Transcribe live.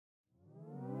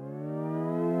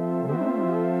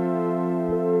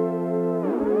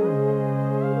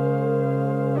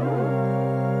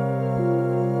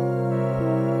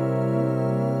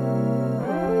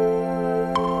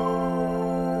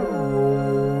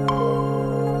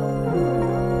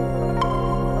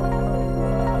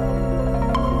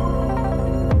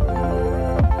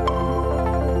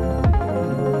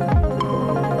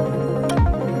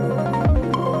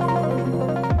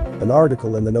An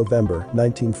article in the November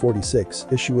 1946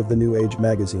 issue of the New Age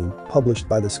magazine, published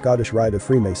by the Scottish Rite of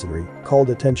Freemasonry, called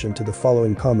attention to the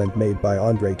following comment made by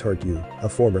André Tardieu, a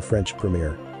former French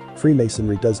premier.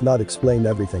 Freemasonry does not explain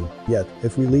everything, yet,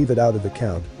 if we leave it out of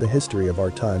account, the history of our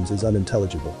times is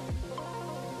unintelligible.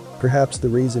 Perhaps the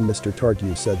reason Mr.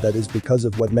 Tardieu said that is because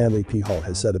of what Manly P. Hall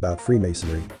has said about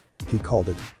Freemasonry. He called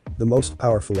it the most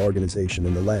powerful organization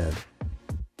in the land.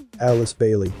 Alice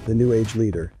Bailey, the New Age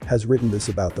leader, has written this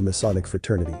about the Masonic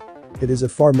fraternity. It is a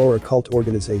far more occult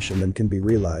organization than can be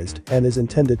realized and is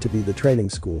intended to be the training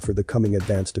school for the coming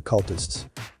advanced occultists.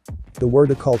 The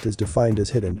word occult is defined as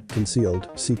hidden, concealed,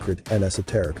 secret, and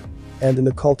esoteric. And an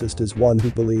occultist is one who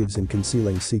believes in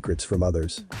concealing secrets from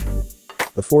others.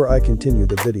 Before I continue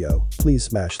the video, please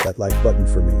smash that like button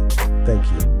for me. Thank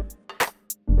you.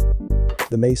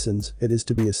 The Masons, it is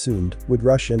to be assumed, would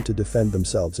rush in to defend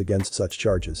themselves against such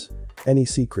charges. Any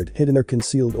secret, hidden or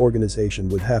concealed organization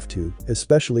would have to,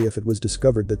 especially if it was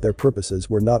discovered that their purposes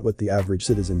were not what the average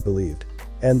citizen believed.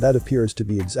 And that appears to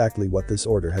be exactly what this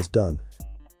order has done.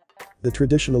 The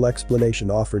traditional explanation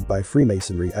offered by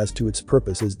Freemasonry as to its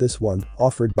purpose is this one,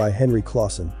 offered by Henry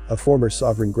Clausen, a former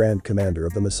sovereign Grand Commander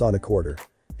of the Masonic Order.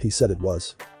 He said it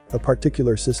was a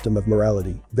particular system of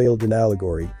morality, veiled in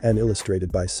allegory and illustrated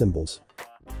by symbols.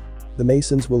 The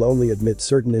Masons will only admit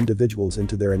certain individuals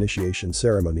into their initiation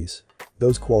ceremonies.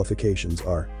 Those qualifications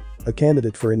are: a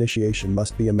candidate for initiation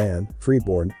must be a man,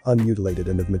 freeborn, unmutilated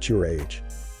and of mature age.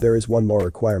 There is one more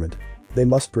requirement. They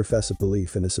must profess a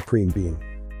belief in a supreme being.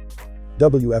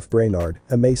 W. F. Brainard,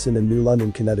 a Mason in New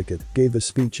London, Connecticut, gave a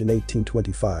speech in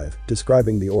 1825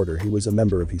 describing the order he was a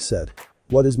member of. He said,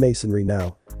 "What is Masonry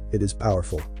now? It is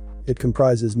powerful. It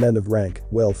comprises men of rank,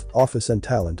 wealth, office and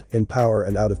talent, in power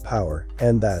and out of power,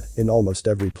 and that, in almost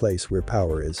every place where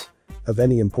power is of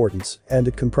any importance, and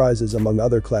it comprises among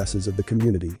other classes of the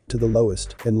community, to the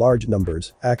lowest, in large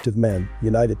numbers, active men,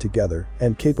 united together,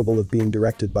 and capable of being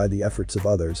directed by the efforts of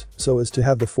others, so as to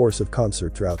have the force of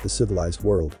concert throughout the civilized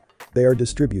world. They are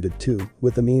distributed too,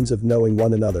 with the means of knowing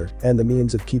one another, and the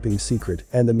means of keeping secret,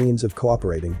 and the means of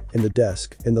cooperating, in the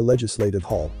desk, in the legislative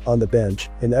hall, on the bench,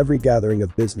 in every gathering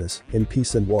of business, in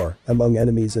peace and war, among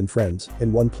enemies and friends,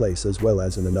 in one place as well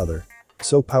as in another.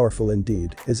 So powerful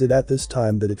indeed is it at this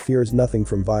time that it fears nothing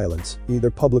from violence, either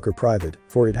public or private,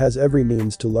 for it has every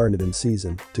means to learn it in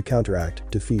season, to counteract,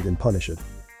 defeat and punish it."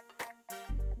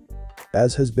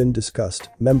 As has been discussed,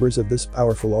 members of this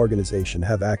powerful organization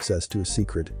have access to a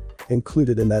secret.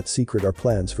 Included in that secret are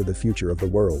plans for the future of the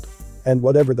world. And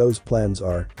whatever those plans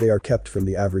are, they are kept from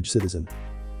the average citizen.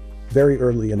 Very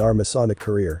early in our Masonic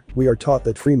career, we are taught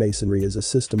that Freemasonry is a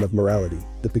system of morality,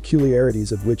 the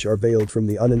peculiarities of which are veiled from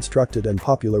the uninstructed and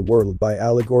popular world by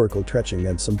allegorical etching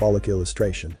and symbolic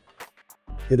illustration.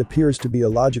 It appears to be a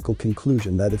logical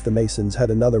conclusion that if the Masons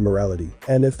had another morality,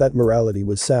 and if that morality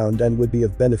was sound and would be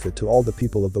of benefit to all the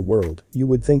people of the world, you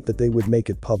would think that they would make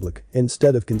it public,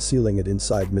 instead of concealing it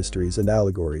inside mysteries and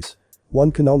allegories.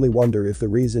 One can only wonder if the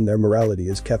reason their morality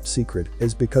is kept secret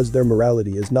is because their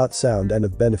morality is not sound and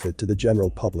of benefit to the general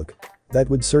public. That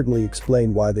would certainly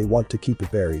explain why they want to keep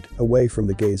it buried, away from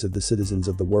the gaze of the citizens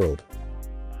of the world.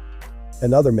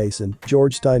 Another Mason,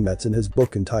 George Steinmetz, in his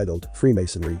book entitled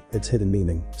Freemasonry, Its Hidden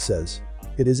Meaning, says,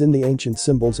 "It is in the ancient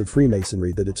symbols of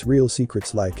Freemasonry that its real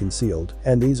secrets lie concealed,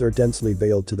 and these are densely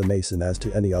veiled to the Mason as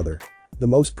to any other. The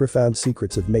most profound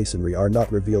secrets of Masonry are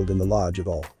not revealed in the lodge at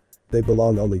all. They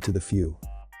belong only to the few."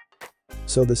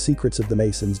 So the secrets of the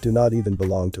Masons do not even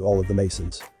belong to all of the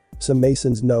Masons. Some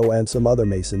Masons know and some other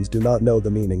Masons do not know the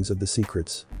meanings of the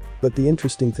secrets. But the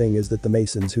interesting thing is that the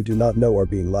Masons who do not know are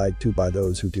being lied to by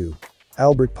those who do.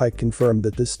 Albert Pike confirmed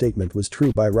that this statement was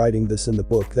true by writing this in the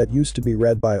book that used to be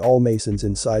read by all Masons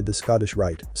inside the Scottish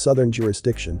Rite, Southern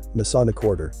Jurisdiction, Masonic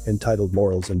Order, entitled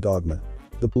Morals and Dogma.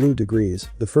 The blue degrees,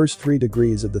 the first 3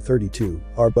 degrees of the 32,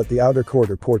 are but the outer court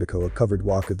or portico, a covered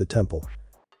walk of the temple.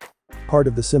 Part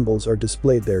of the symbols are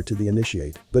displayed there to the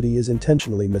initiate, but he is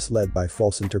intentionally misled by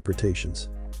false interpretations.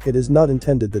 It is not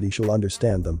intended that he shall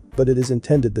understand them, but it is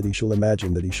intended that he shall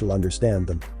imagine that he shall understand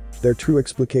them. Their true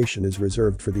explication is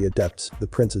reserved for the adepts, the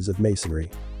princes of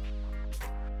Masonry.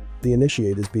 The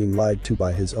initiate is being lied to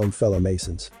by his own fellow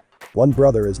Masons. One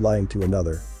brother is lying to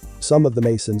another. Some of the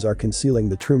Masons are concealing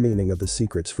the true meaning of the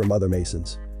secrets from other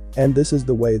Masons. And this is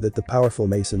the way that the powerful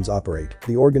Masons operate,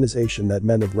 the organization that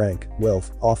men of rank,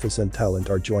 wealth, office and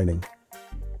talent are joining.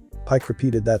 Pike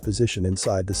repeated that position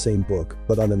inside the same book,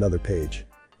 but on another page.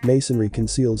 Masonry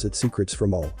conceals its secrets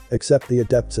from all, except the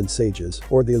adepts and sages,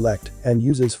 or the elect, and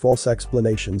uses false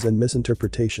explanations and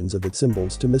misinterpretations of its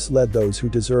symbols to mislead those who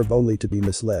deserve only to be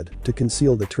misled, to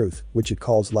conceal the truth, which it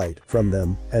calls light, from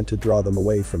them, and to draw them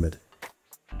away from it.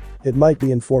 It might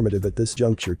be informative at this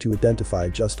juncture to identify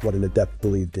just what an adept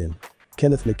believed in.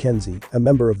 Kenneth Mackenzie, a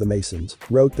member of the Masons,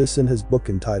 wrote this in his book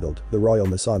entitled The Royal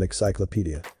Masonic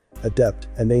Cyclopedia. Adept,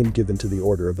 a name given to the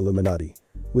Order of Illuminati.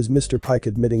 Was Mr. Pike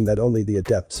admitting that only the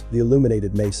adepts, the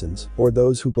illuminated Masons, or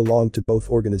those who belonged to both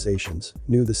organizations,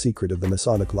 knew the secret of the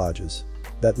Masonic lodges?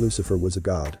 That Lucifer was a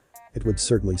god? It would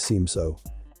certainly seem so.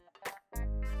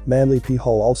 Manly P.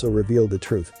 Hall also revealed the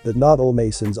truth that not all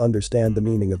Masons understand the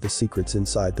meaning of the secrets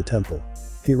inside the temple.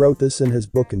 He wrote this in his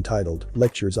book entitled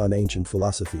Lectures on Ancient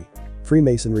Philosophy.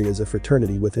 Freemasonry is a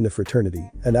fraternity within a fraternity,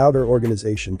 an outer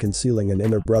organization concealing an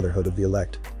inner brotherhood of the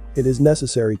elect. It is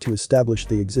necessary to establish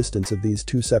the existence of these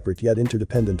two separate yet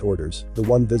interdependent orders, the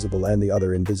one visible and the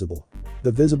other invisible.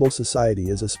 The visible society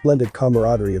is a splendid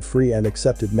camaraderie of free and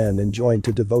accepted men enjoined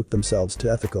to devote themselves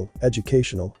to ethical,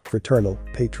 educational, fraternal,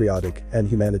 patriotic, and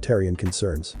humanitarian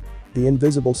concerns. The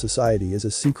invisible society is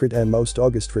a secret and most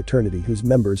august fraternity whose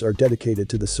members are dedicated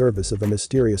to the service of a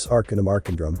mysterious arcanum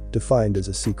arcandrum, defined as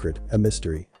a secret, a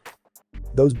mystery.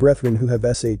 Those brethren who have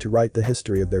essayed to write the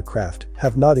history of their craft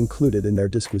have not included in their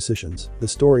disquisitions the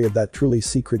story of that truly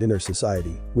secret inner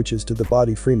society, which is to the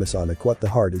body Freemasonic what the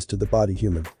heart is to the body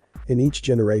human. In each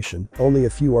generation, only a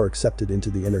few are accepted into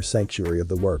the inner sanctuary of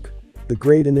the work. The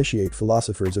great initiate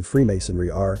philosophers of Freemasonry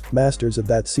are masters of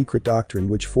that secret doctrine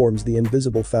which forms the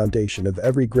invisible foundation of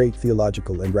every great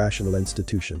theological and rational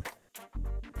institution.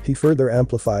 He further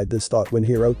amplified this thought when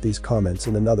he wrote these comments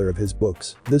in another of his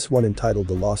books, this one entitled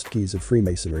The Lost Keys of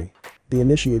Freemasonry. The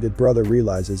initiated brother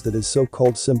realizes that his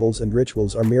so-called symbols and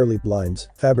rituals are merely blinds,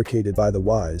 fabricated by the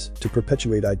wise, to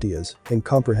perpetuate ideas,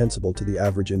 incomprehensible to the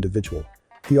average individual.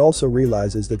 He also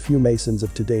realizes that few Masons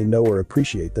of today know or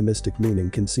appreciate the mystic meaning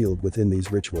concealed within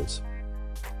these rituals.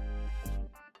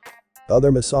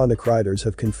 Other Masonic writers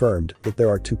have confirmed that there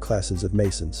are two classes of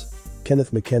Masons.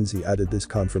 Kenneth Mackenzie added this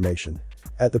confirmation.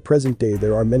 At the present day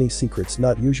there are many secrets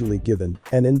not usually given,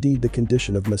 and indeed the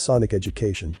condition of Masonic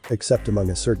education, except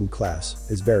among a certain class,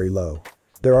 is very low.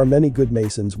 There are many good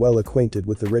Masons well acquainted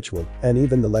with the ritual, and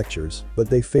even the lectures, but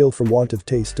they fail from want of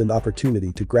taste and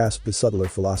opportunity to grasp the subtler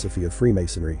philosophy of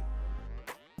Freemasonry.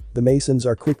 The Masons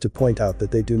are quick to point out that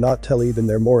they do not tell even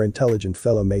their more intelligent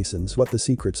fellow Masons what the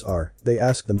secrets are, they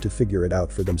ask them to figure it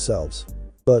out for themselves.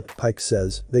 But, Pike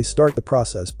says, they start the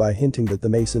process by hinting that the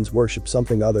Masons worship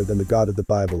something other than the God of the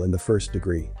Bible in the first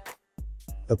degree.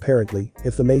 Apparently,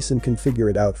 if the Mason can figure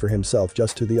it out for himself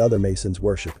just who the other Masons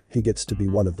worship, he gets to be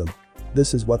one of them.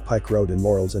 This is what Pike wrote in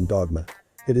Morals and Dogma.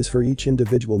 It is for each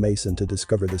individual Mason to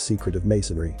discover the secret of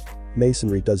Masonry.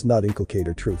 Masonry does not inculcate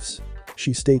her truths.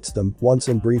 She states them once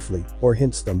and briefly, or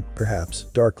hints them, perhaps,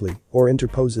 darkly, or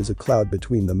interposes a cloud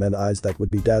between them and eyes that would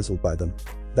be dazzled by them.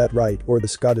 That rite, or the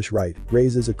Scottish rite,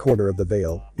 raises a corner of the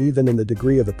veil, even in the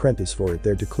degree of apprentice for it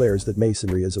there declares that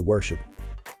Masonry is a worship.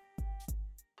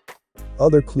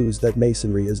 Other clues that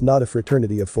Masonry is not a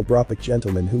fraternity of philanthropic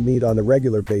gentlemen who meet on a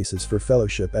regular basis for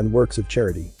fellowship and works of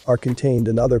charity are contained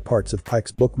in other parts of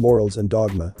Pike's book Morals and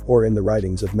Dogma, or in the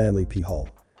writings of Manly P. Hall.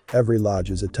 Every lodge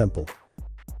is a temple.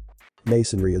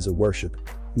 Masonry is a worship.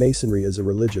 Masonry is a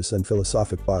religious and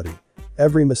philosophic body.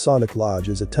 Every Masonic lodge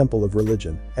is a temple of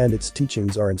religion, and its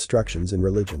teachings are instructions in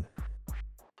religion.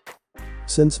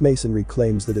 Since Masonry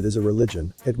claims that it is a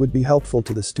religion, it would be helpful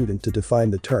to the student to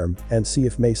define the term and see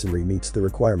if Masonry meets the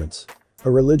requirements.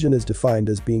 A religion is defined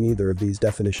as being either of these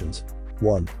definitions.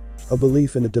 1. A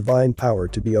belief in a divine power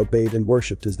to be obeyed and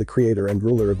worshipped as the creator and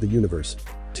ruler of the universe.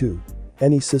 2.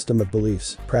 Any system of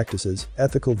beliefs, practices,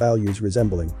 ethical values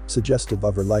resembling, suggestive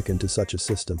of or likened to such a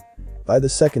system. By the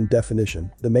second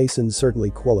definition, the Masons certainly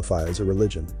qualify as a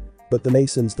religion. But the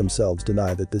Masons themselves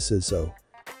deny that this is so.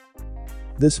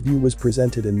 This view was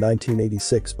presented in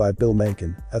 1986 by Bill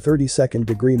Mencken, a 32nd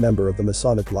degree member of the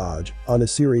Masonic Lodge, on a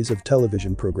series of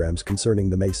television programs concerning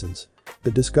the Masons. The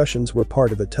discussions were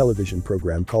part of a television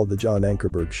program called The John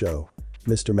Ankerberg Show.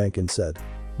 Mr. Mencken said,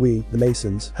 "We, the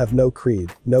Masons, have no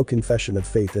creed, no confession of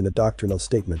faith in a doctrinal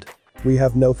statement. We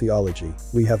have no theology,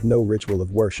 we have no ritual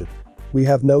of worship. We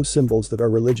have no symbols that are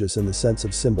religious in the sense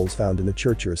of symbols found in a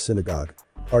church or a synagogue.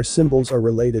 Our symbols are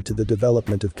related to the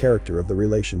development of character of the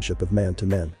relationship of man to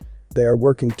man. They are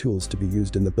working tools to be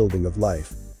used in the building of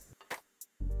life."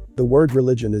 The word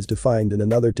religion is defined in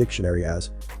another dictionary as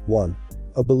 1.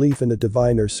 A belief in a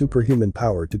divine or superhuman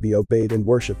power to be obeyed and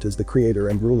worshipped as the creator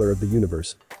and ruler of the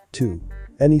universe. 2.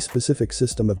 Any specific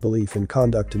system of belief in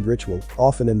conduct and ritual,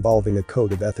 often involving a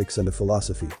code of ethics and a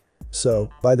philosophy. So,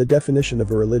 by the definition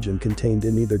of a religion contained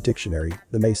in either dictionary,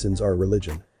 the Masons are a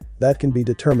religion. That can be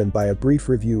determined by a brief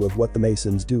review of what the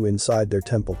Masons do inside their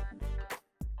temple.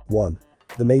 1.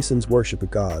 The Masons worship a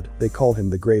god, they call him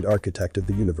the great architect of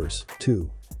the universe.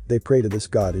 2. they pray to this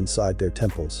god inside their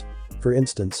temples. For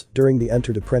instance, during the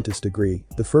entered apprentice degree,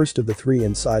 the first of the three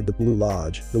inside the Blue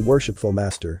Lodge, the worshipful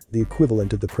master, the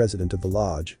equivalent of the president of the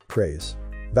lodge, prays,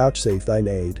 "Vouchsafe thine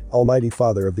aid, Almighty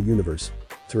Father of the universe."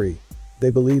 3.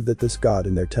 They believe that this god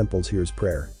in their temples hears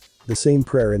prayer. The same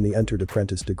prayer in the entered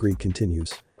apprentice degree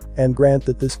continues. "And grant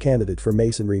that this candidate for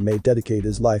masonry may dedicate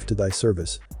his life to thy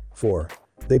service." 4.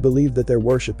 They believe that their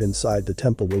worship inside the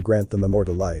temple will grant them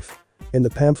immortal life. In the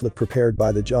pamphlet prepared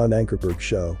by the John Ankerberg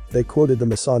Show, they quoted the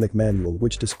Masonic manual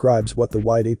which describes what the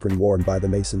white apron worn by the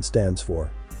Mason stands for.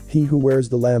 He who wears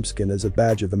the lambskin as a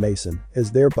badge of a Mason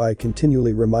is thereby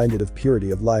continually reminded of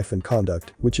purity of life and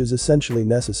conduct, which is essentially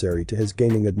necessary to his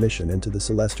gaining admission into the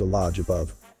celestial lodge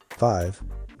above. 5.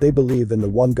 They believe in the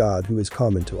one God who is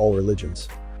common to all religions.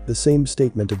 The same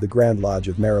statement of the Grand Lodge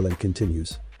of Maryland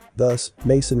continues. Thus,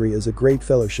 Masonry is a great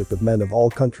fellowship of men of all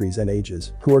countries and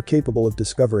ages who are capable of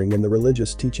discovering in the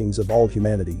religious teachings of all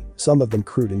humanity, some of them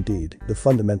crude indeed, the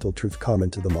fundamental truth common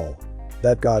to them all.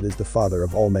 That God is the Father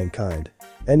of all mankind.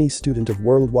 Any student of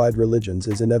worldwide religions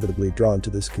is inevitably drawn to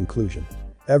this conclusion.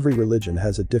 Every religion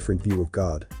has a different view of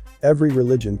God. Every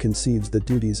religion conceives the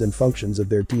duties and functions of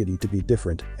their deity to be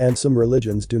different, and some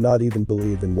religions do not even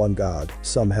believe in one God,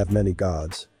 some have many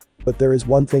gods. But there is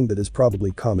one thing that is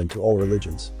probably common to all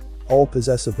religions. All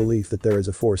possess a belief that there is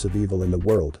a force of evil in the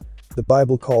world. The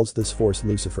Bible calls this force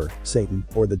Lucifer, Satan,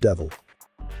 or the devil.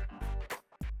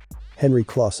 Henry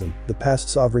Clausen, the past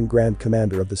sovereign Grand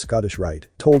Commander of the Scottish Rite,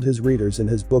 told his readers in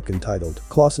his book entitled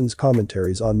Clausen's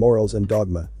Commentaries on Morals and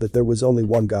Dogma that there was only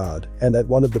one God, and that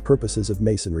one of the purposes of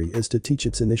Masonry is to teach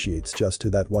its initiates just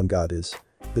who that one God is.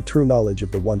 The true knowledge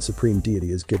of the one supreme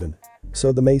deity is given.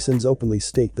 So the Masons openly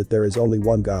state that there is only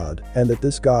one God, and that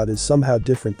this God is somehow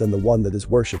different than the one that is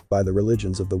worshipped by the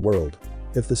religions of the world.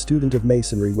 If the student of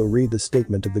Masonry will read the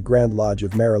statement of the Grand Lodge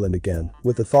of Maryland again,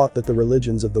 with the thought that the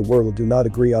religions of the world do not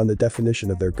agree on the definition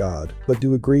of their God, but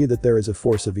do agree that there is a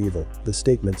force of evil, the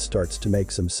statement starts to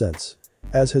make some sense.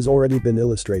 As has already been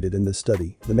illustrated in this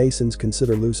study, the Masons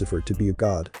consider Lucifer to be a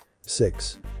god.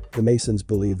 6. The Masons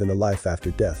believe in a life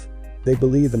after death. They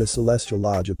believe in a celestial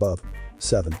lodge above.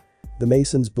 7. The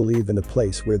Masons believe in a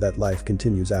place where that life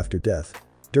continues after death.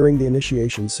 During the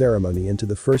initiation ceremony into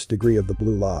the first degree of the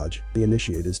Blue Lodge, the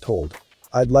initiate is told,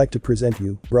 "I'd like to present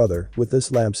you, brother, with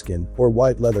this lambskin, or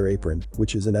white leather apron,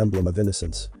 which is an emblem of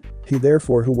innocence." He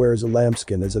therefore who wears a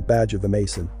lambskin as a badge of a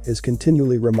Mason is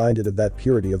continually reminded of that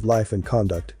purity of life and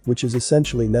conduct, which is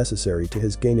essentially necessary to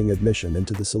his gaining admission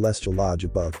into the celestial lodge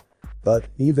above. But,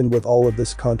 even with all of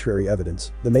this contrary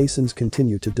evidence, the Masons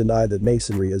continue to deny that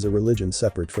Masonry is a religion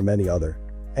separate from any other.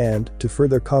 And, to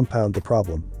further compound the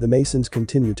problem, the Masons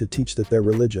continue to teach that their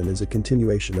religion is a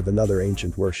continuation of another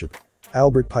ancient worship.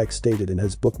 Albert Pike stated in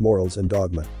his book Morals and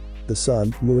Dogma, "The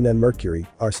sun, moon and Mercury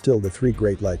are still the three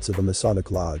great lights of a Masonic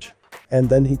lodge." And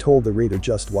then he told the reader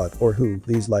just what or who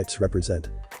these lights represent.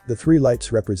 The three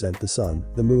lights represent the sun,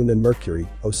 the moon and Mercury,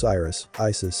 Osiris,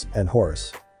 Isis, and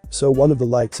Horus. So one of the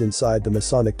lights inside the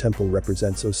Masonic temple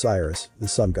represents Osiris, the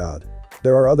sun god.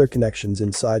 There are other connections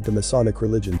inside the Masonic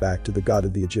religion back to the god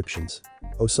of the Egyptians.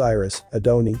 Osiris,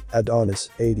 Adoni, Adonis,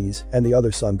 Hades, and the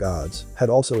other sun gods had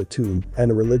also a tomb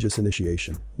and a religious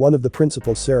initiation, one of the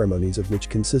principal ceremonies of which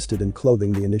consisted in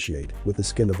clothing the initiate with the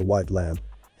skin of a white lamb.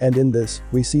 And in this,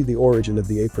 we see the origin of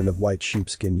the apron of white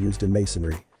sheepskin used in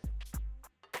Masonry.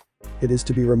 It is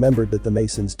to be remembered that the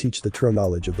Masons teach the true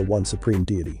knowledge of the one supreme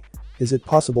deity. Is it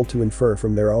possible to infer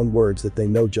from their own words that they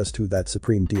know just who that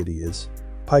supreme deity is?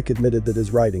 Pike admitted that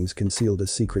his writings concealed a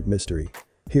secret mystery.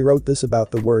 He wrote this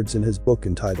about the words in his book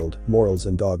entitled Morals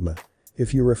and Dogma.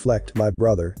 "If you reflect, my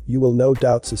brother, you will no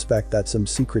doubt suspect that some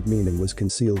secret meaning was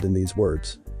concealed in these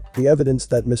words." The evidence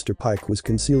that Mr. Pike was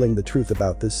concealing the truth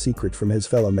about this secret from his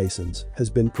fellow Masons has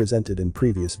been presented in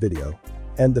previous video.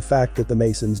 And the fact that the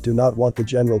Masons do not want the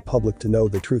general public to know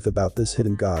the truth about this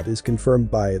hidden god is confirmed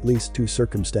by at least two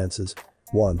circumstances.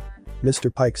 1.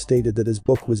 Mr. Pike stated that his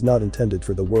book was not intended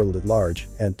for the world at large,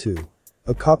 and 2.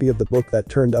 A copy of the book that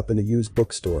turned up in a used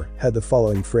bookstore had the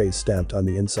following phrase stamped on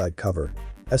the inside cover: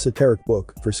 "Esoteric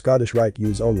book for Scottish Rite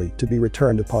use only, to be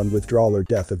returned upon withdrawal or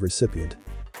death of recipient."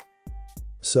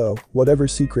 So, whatever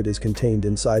secret is contained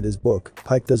inside his book,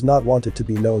 Pike does not want it to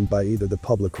be known by either the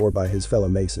public or by his fellow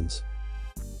Masons.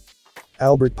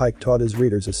 Albert Pike taught his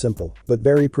readers a simple, but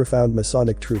very profound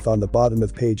Masonic truth on the bottom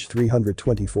of page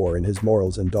 324 in his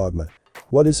Morals and Dogma.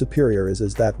 What is superior is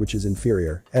as that which is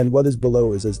inferior, and what is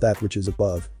below is as that which is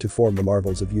above, to form the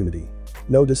marvels of unity.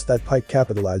 Notice that Pike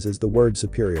capitalizes the word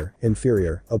superior,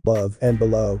 inferior, above, and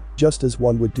below, just as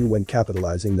one would do when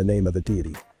capitalizing the name of a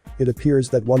deity. It appears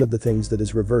that one of the things that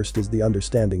is reversed is the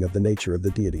understanding of the nature of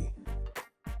the deity.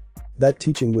 That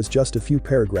teaching was just a few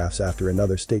paragraphs after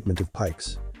another statement of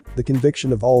Pike's. The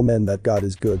conviction of all men that God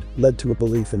is good led to a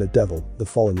belief in a devil, the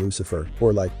fallen Lucifer,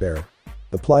 or light bearer.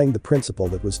 Applying the principle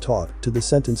that was taught to the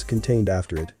sentence contained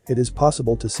after it, it is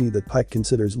possible to see that Pike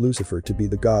considers Lucifer to be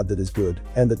the God that is good,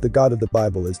 and that the God of the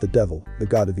Bible is the devil, the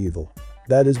God of evil.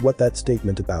 That is what that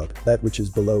statement about that which is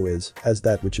below is, as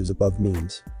that which is above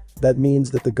means. That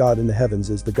means that the God in the heavens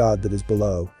is the God that is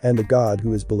below, and the God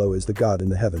who is below is the God in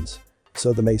the heavens.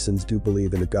 So the Masons do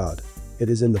believe in a God. It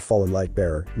is in the fallen light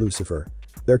bearer, Lucifer.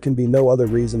 There can be no other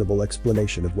reasonable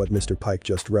explanation of what Mr. Pike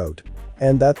just wrote.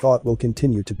 And that thought will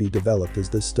continue to be developed as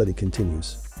this study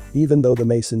continues. Even though the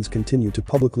Masons continue to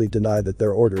publicly deny that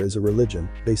their order is a religion,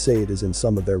 they say it is in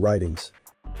some of their writings.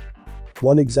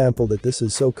 One example that this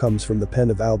is so comes from the pen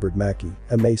of Albert Mackey,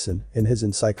 a Mason, in his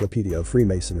Encyclopedia of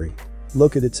Freemasonry.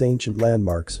 Look at its ancient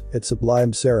landmarks, its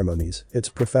sublime ceremonies, its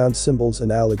profound symbols and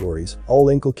allegories, all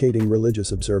inculcating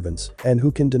religious observance, and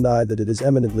who can deny that it is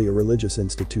eminently a religious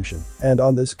institution, and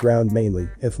on this ground mainly,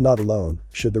 if not alone,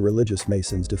 should the religious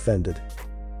Masons defend it.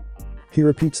 He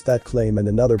repeats that claim in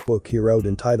another book he wrote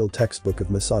entitled Textbook of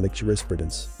Masonic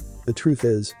Jurisprudence. The truth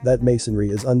is that Masonry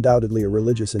is undoubtedly a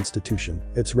religious institution,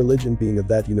 its religion being of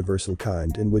that universal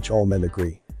kind in which all men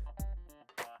agree.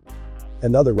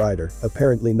 Another writer,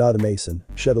 apparently not a Mason,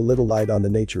 shed a little light on the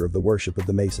nature of the worship of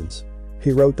the Masons.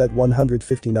 He wrote that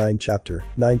 159 chapter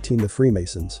 19 The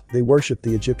Freemasons, they worship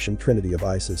the Egyptian trinity of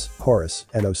Isis, Horus,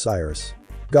 and Osiris.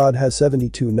 God has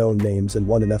 72 known names and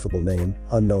one ineffable name,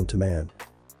 unknown to man.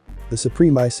 The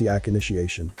Supreme Isiac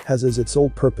initiation has as its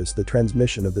sole purpose the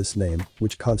transmission of this name,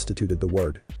 which constituted the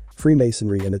word.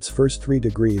 Freemasonry in its first 3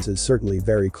 degrees is certainly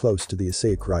very close to the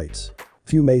Isaic rites.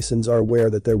 Few Masons are aware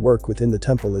that their work within the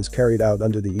temple is carried out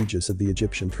under the aegis of the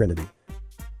Egyptian Trinity.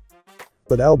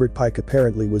 But Albert Pike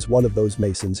apparently was one of those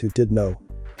Masons who did know.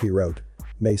 He wrote,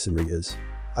 "Masonry is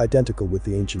identical with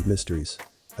the ancient mysteries,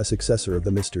 a successor of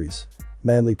the mysteries."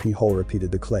 Manly P. Hole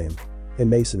repeated the claim. In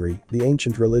Masonry, the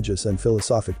ancient religious and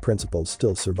philosophic principles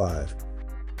still survive.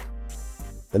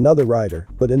 Another writer,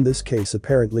 but in this case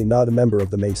apparently not a member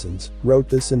of the Masons, wrote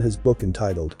this in his book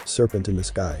entitled Serpent in the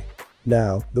Sky.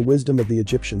 Now, the wisdom of the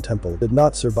Egyptian temple did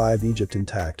not survive Egypt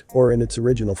intact or in its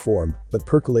original form, but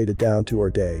percolated down to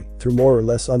our day through more or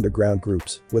less underground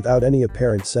groups without any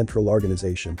apparent central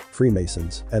organization,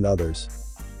 Freemasons, and others.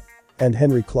 And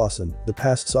Henry Clausen, the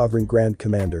past sovereign Grand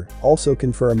Commander, also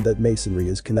confirmed that Masonry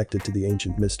is connected to the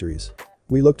ancient mysteries.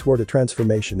 We look toward a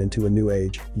transformation into a new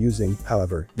age, using,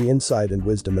 however, the insight and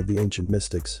wisdom of the ancient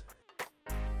mystics.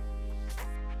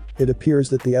 It appears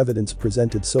that the evidence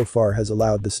presented so far has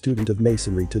allowed the student of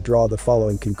Masonry to draw the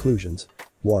following conclusions.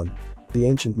 1. The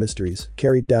ancient mysteries,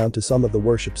 carried down to some of the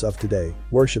worships of today,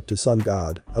 worship to sun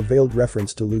god, a veiled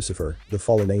reference to Lucifer, the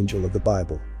fallen angel of the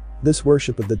Bible. This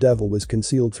worship of the devil was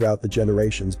concealed throughout the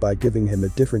generations by giving him a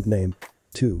different name.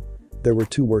 2. There were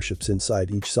 2 worships inside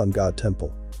each sun god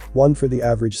temple. One for the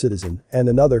average citizen, and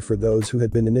another for those who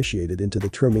had been initiated into the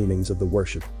true meanings of the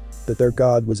worship. That their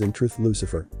god was in truth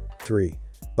Lucifer. 3.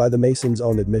 By the Masons'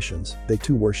 own admissions, they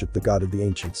too worship the god of the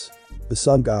ancients. The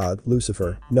sun god,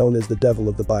 Lucifer, known as the devil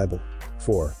of the Bible.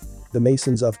 4. The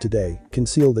Masons of today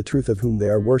conceal the truth of whom they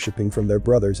are worshipping from their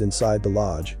brothers inside the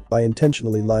lodge by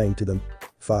intentionally lying to them.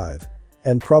 5.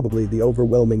 And probably the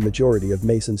overwhelming majority of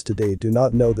Masons today do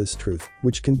not know this truth,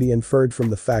 which can be inferred from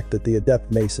the fact that the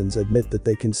adept Masons admit that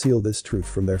they conceal this truth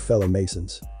from their fellow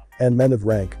Masons. And men of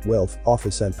rank, wealth,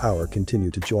 office and power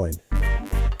continue to join.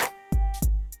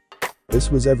 This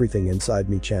was everything inside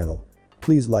me channel.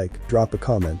 Please like, drop a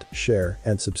comment, share,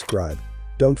 and subscribe.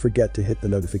 Don't forget to hit the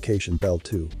notification bell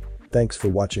too. Thanks for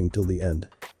watching till the end.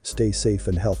 Stay safe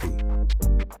and healthy.